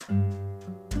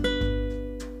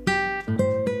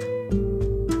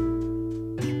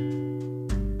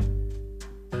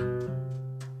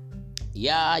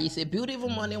Yeah, it's a beautiful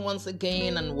morning once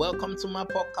again, and welcome to my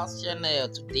podcast channel.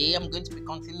 Today, I'm going to be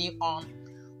continuing on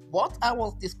what I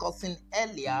was discussing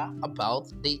earlier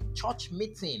about the church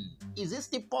meeting. Is it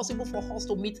still possible for us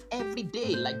to meet every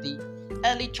day like the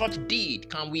early church did?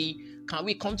 Can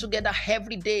we come together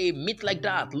every day, meet like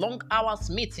that, long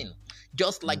hours meeting,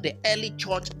 just like the early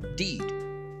church did?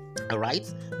 All right.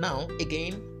 Now,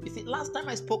 again, you see, last time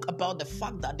I spoke about the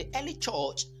fact that the early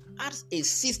church has a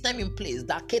system in place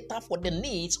that cater for the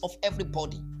needs of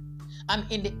everybody. And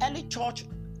in the early church,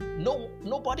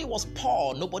 nobody was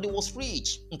poor, nobody was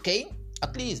rich. Okay,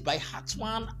 at least by Acts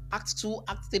 1, Acts 2,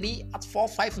 Acts 3, Acts 4,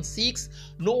 5, and 6,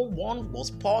 no one was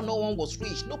poor, no one was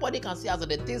rich. Nobody can say as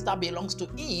the things that belongs to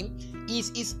him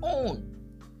is his own.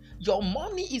 Your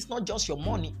money is not just your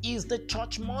money, it's the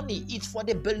church money. It's for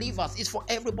the believers, it's for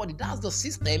everybody. That's the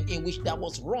system in which that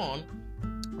was run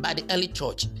by the early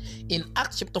church. In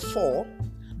Acts chapter 4,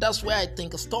 that's where I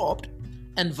think I stopped,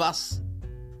 and verse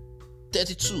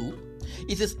 32,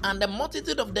 it says, "And the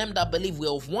multitude of them that believe were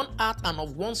of one heart and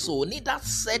of one soul, neither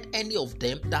said any of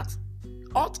them that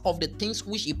aught of the things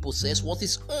which he possessed was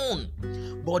his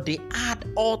own, but they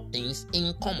had all things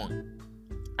in common.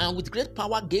 And with great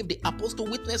power gave the apostle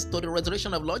witness to the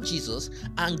resurrection of Lord Jesus,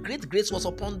 and great grace was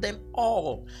upon them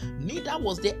all. Neither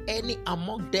was there any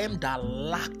among them that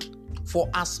lacked. For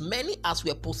as many as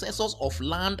were possessors of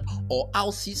land or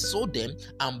houses sold them,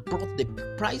 and brought the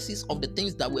prices of the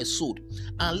things that were sold,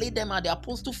 and laid them at the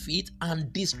apostles' feet,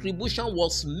 and distribution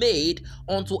was made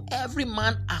unto every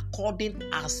man according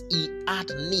as he had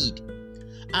need.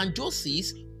 And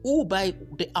Joseph, who by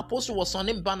the apostle was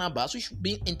surnamed Barnabas, which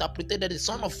being interpreted as the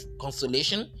son of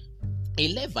consolation, a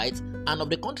Levite, and of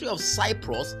the country of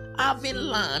Cyprus, having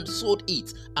land, sold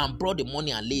it, and brought the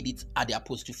money and laid it at the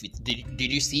apostles' feet."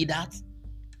 Did you see that?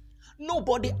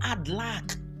 Nobody had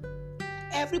lack.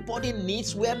 Everybody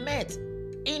needs were met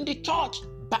in the church,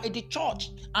 by the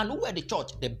church. And who were the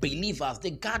church? The believers,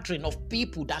 the gathering of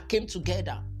people that came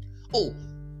together. Oh,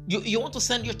 you want to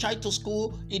send your child to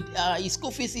school, his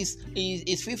school fees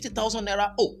is 50,000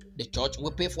 naira. Oh, the church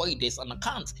will pay for it. There's an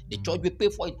account. The church will pay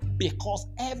for it because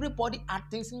everybody had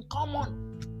things in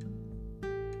common.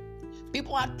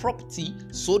 People had property,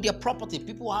 sold their property.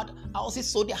 People had houses,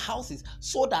 sold their houses,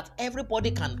 so that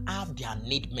everybody can have their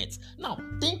need met. Now,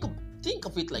 think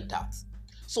of it like that.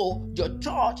 So your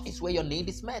church is where your need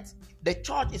is met. The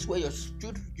church is where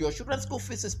your children's school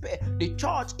fees is paid. The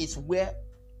church is where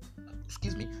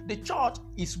the church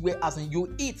is where, as in,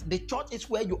 you eat. The church is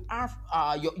where you have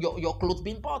your clothes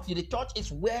being bought. The church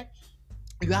is where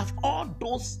you have all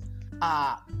those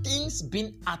things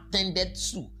being attended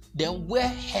to. Then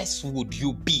where else would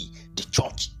you be? The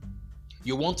church.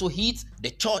 You want to eat?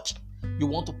 The church. You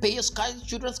want to pay your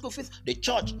children's school fees? The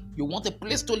church. You want a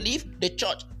place to live? The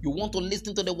church. You want to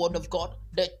listen to the word of God?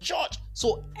 The church.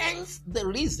 So hence the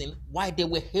reason why they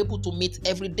were able to meet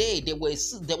every day. There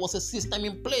was a system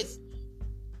in place.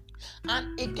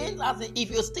 And again,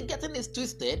 if you're still getting this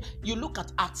twisted, you look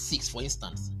at Acts 6, for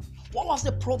instance. What was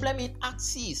the problem in Acts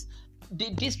 6?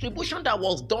 The distribution that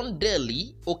was done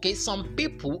daily, okay, some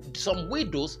people, some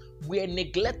widows were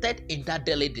neglected in that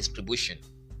daily distribution.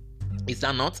 Is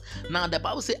that not? Now the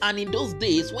Bible says, "And in those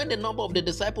days, when the number of the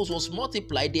disciples was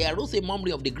multiplied, there arose a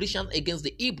murmuring of the Grecians against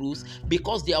the Hebrews,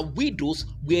 because their widows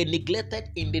were neglected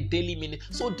in the daily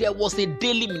ministry." So there was a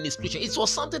daily ministration. It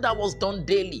was something that was done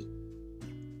daily.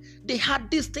 They had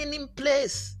this thing in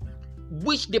place,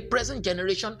 which the present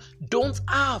generation don't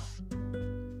have.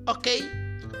 Okay?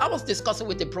 I was discussing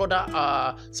with a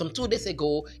brother some 2 days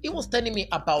ago. He was telling me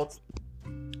about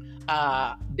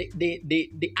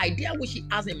the idea which he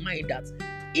has in mind, that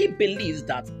he believes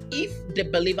that if the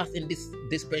believers in this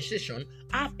dispensation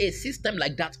have a system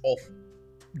like that of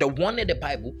the one in the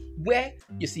Bible, where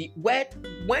you see,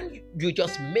 when you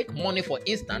just make money, for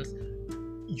instance,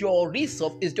 your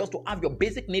resource is just to have your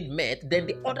basic need met, then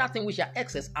the other thing which are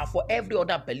excess are for every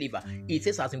other believer. It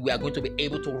says as in we are going to be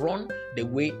able to run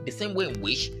the same way in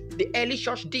which the early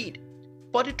church did.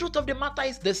 But the truth of the matter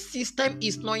is the system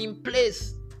is not in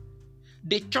place.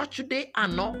 The church today are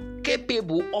not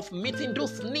capable of meeting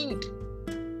those needs.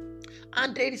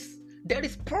 And there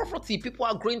is poverty. People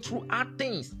are going through hard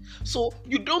things. So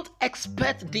you don't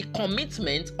expect the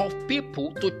commitment of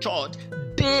people to church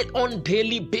on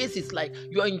daily basis, like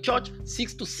you're in church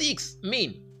 6 to 6.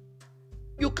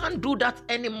 You can't do that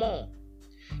anymore.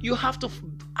 You have to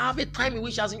have a time in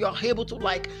which as you're able to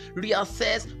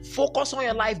reassess, focus on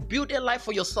your life, build a life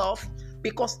for yourself,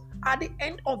 because at the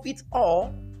end of it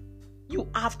all, you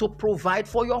have to provide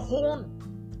for your own.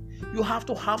 You have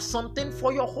to have something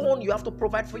for your own. You have to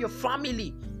provide for your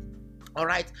family. All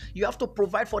right, you have to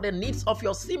provide for the needs of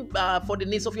your for the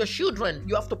needs of your children.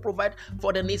 You have to provide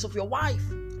for the needs of your wife.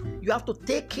 You have to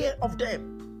take care of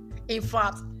them. In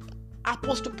fact,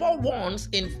 Apostle Paul warns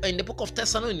in the book of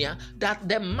Thessalonians that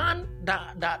the man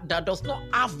that does not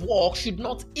have work should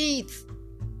not eat.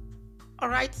 All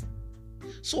right,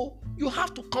 so you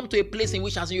have to come to a place in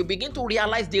which, as you begin to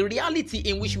realize the reality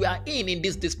in which we are in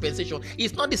this dispensation,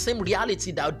 it's not the same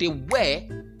reality that they were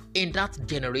in that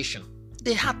generation.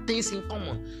 They had things in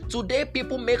common. Today,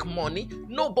 people make money.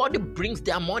 Nobody brings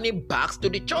their money back to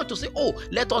the church to say, "Oh,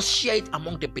 let us share it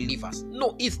among the believers."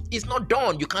 No, it's not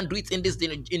done. You can't do it in this.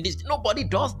 Nobody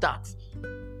does that.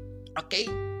 Okay,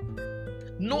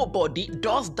 nobody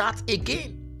does that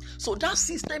again. So that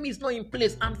system is not in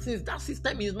place, and since that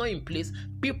system is not in place,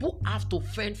 people have to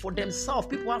fend for themselves.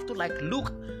 People have to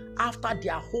look after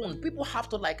their own. People have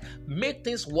to make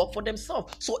things work for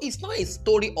themselves. So it's not a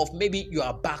story of maybe you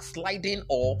are backsliding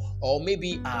or maybe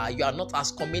you are not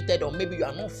as committed, or maybe you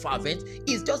are not fervent.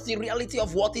 It's just the reality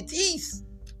of what it is.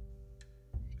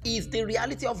 It's the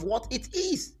reality of what it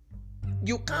is.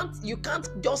 You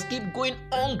can't just keep going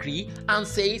hungry and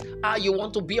say you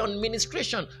want to be on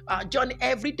ministration. John,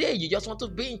 every day you just want to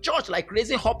be in church,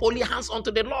 raising up holy hands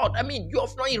unto the Lord. I mean, you're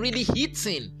not really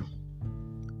hitting.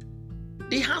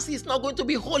 The hands is not going to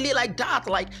be holy like that.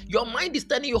 Your mind is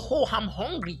telling you, "Oh, I'm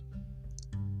hungry."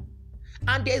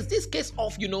 And there's this case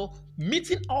of,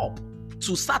 meeting up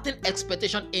to certain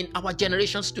expectation in our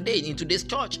generations today, in today's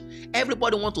church.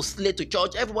 Everybody want to slay to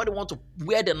church. Everybody want to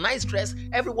wear the nice dress.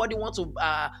 Everybody want to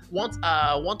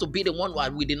be the one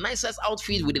with the nicest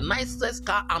outfit, with the nicest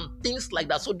car, and things like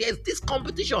that. So there's this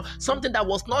competition, something that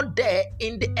was not there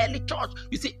in the early church.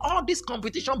 You see, all this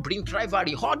competition brings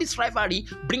rivalry. All this rivalry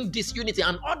brings disunity,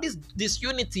 and all this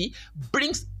disunity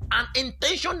brings an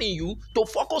intention in you to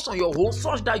focus on your own,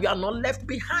 such that you are not left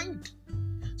behind.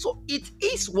 So it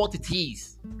is what it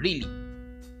is, really.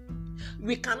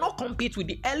 We cannot compete with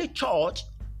the early church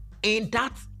in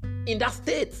that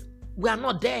state. We are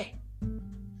not there.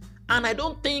 And I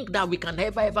don't think that we can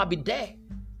ever be there,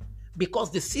 because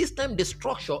the system, the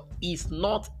structure is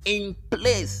not in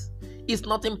place. It's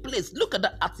not in place. Look at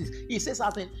the artist. He says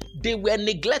something. They were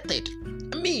neglected.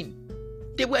 I mean,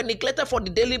 they were neglected for the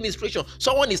daily administration.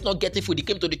 Someone is not getting food. He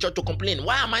came to the church to complain.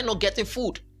 Why am I not getting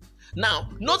food? Now,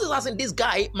 notice as in this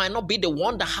guy might not be the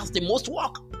one that has the most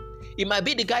work. It might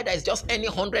be the guy that is just earning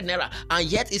 100 naira, and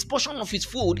yet his portion of his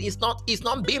food is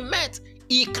not being met.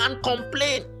 He can't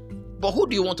complain. But who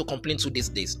do you want to complain to these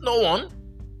days? No one.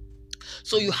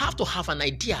 So you have to have an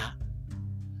idea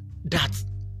that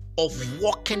of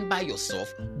working by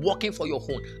yourself, working for your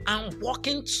own, and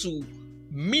working to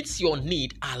meet your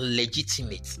need are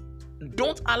legitimate.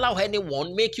 Don't allow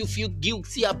anyone make you feel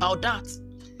guilty about that.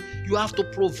 You have to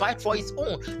provide for his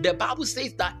own. The Bible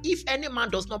says that if any man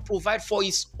does not provide for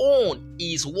his own,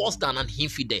 he is worse than an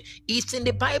infidel. It's in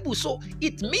the Bible. So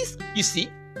it means, you see,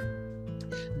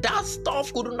 that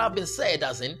stuff couldn't have been said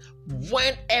as in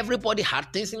when everybody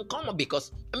had things in common,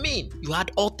 because, you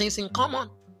had all things in common.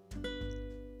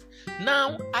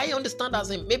 Now, I understand as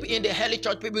in maybe in the early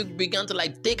church, people began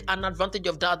to take an advantage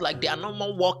of that, they are no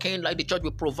more working, the church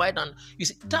will provide, and you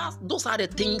see, those are the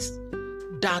things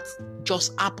that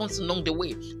just happens along the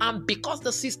way. And because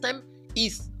the system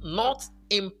is not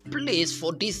in place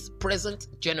for this present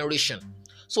generation,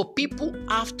 so people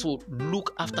have to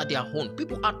look after their own.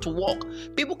 People have to work.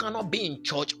 People cannot be in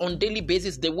church on daily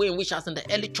basis the way in which as in the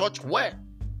early church were.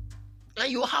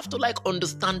 And you have to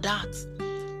understand that.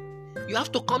 You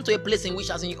have to come to a place in which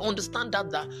as in you understand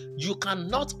that you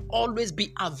cannot always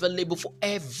be available for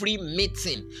every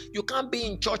meeting. You can't be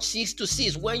in church 6 to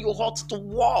 6 when you ought to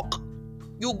work.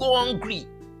 You go hungry.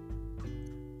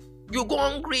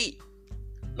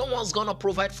 No one's gonna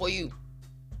provide for you.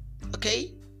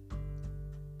 Okay?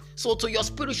 So to your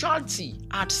spirituality,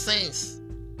 add sense.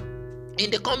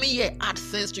 In the coming year, add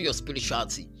sense to your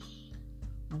spirituality.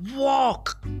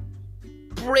 Walk.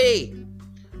 Pray.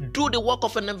 Do the work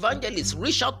of an evangelist.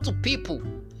 Reach out to people.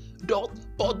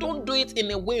 But don't do it in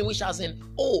a way which as in,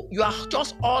 you are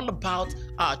just all about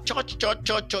church.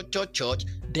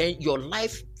 Then your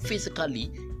life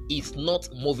physically is not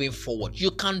moving forward.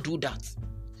 You can't do that.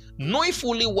 Knowing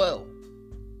fully well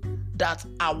that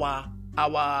our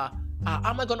how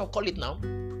am I going to call it now?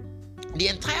 The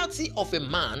entirety of a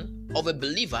man, of a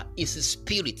believer, is his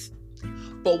spirit.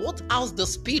 But what else the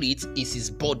spirit is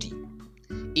his body.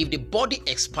 If the body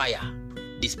expires,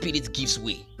 the spirit gives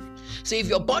way. So if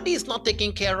your body is not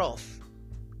taken care of,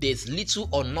 there's little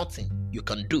or nothing you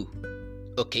can do,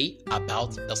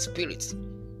 about the spirit.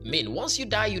 Once you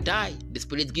die, you die. The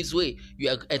spirit gives way. You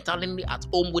are eternally at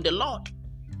home with the Lord.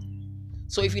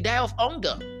 So if you die of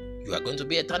hunger, you are going to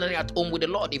be eternally at home with the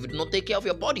Lord. If you do not take care of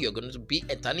your body, you're going to be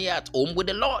eternally at home with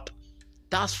the Lord.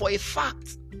 That's for a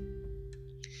fact.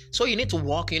 So you need to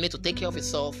walk, you need to take care of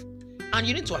yourself, and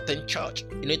you need to attend church.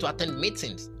 You need to attend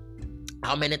meetings.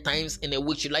 How many times in a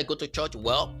week should I go to church?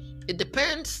 Well, it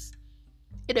depends.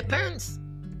 It depends.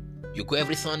 You go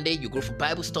every Sunday, you go for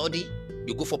Bible study,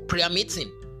 you go for prayer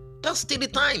meeting. That's 30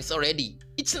 times already.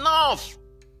 It's enough.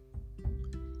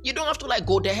 You don't have to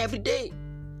go there every day.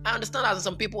 I understand that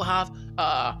some people have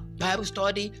Bible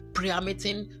study, prayer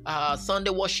meeting,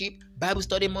 Sunday worship, Bible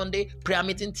study Monday, prayer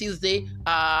meeting Tuesday,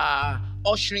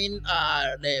 ushering,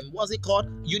 what's it called?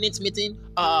 Unit meeting,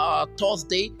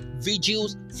 Thursday,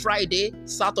 vigils, Friday,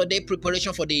 Saturday,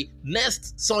 preparation for the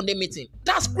next Sunday meeting.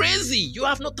 That's crazy. You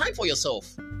have no time for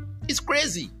yourself. It's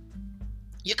crazy.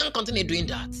 You can't continue doing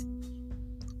that.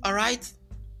 All right?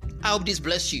 I hope this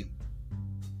bless you.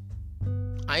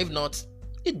 And if not,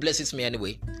 it blesses me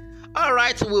anyway. All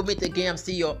right, we'll meet again. I'm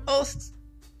still your host,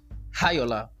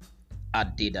 Hayola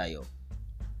Adedayo.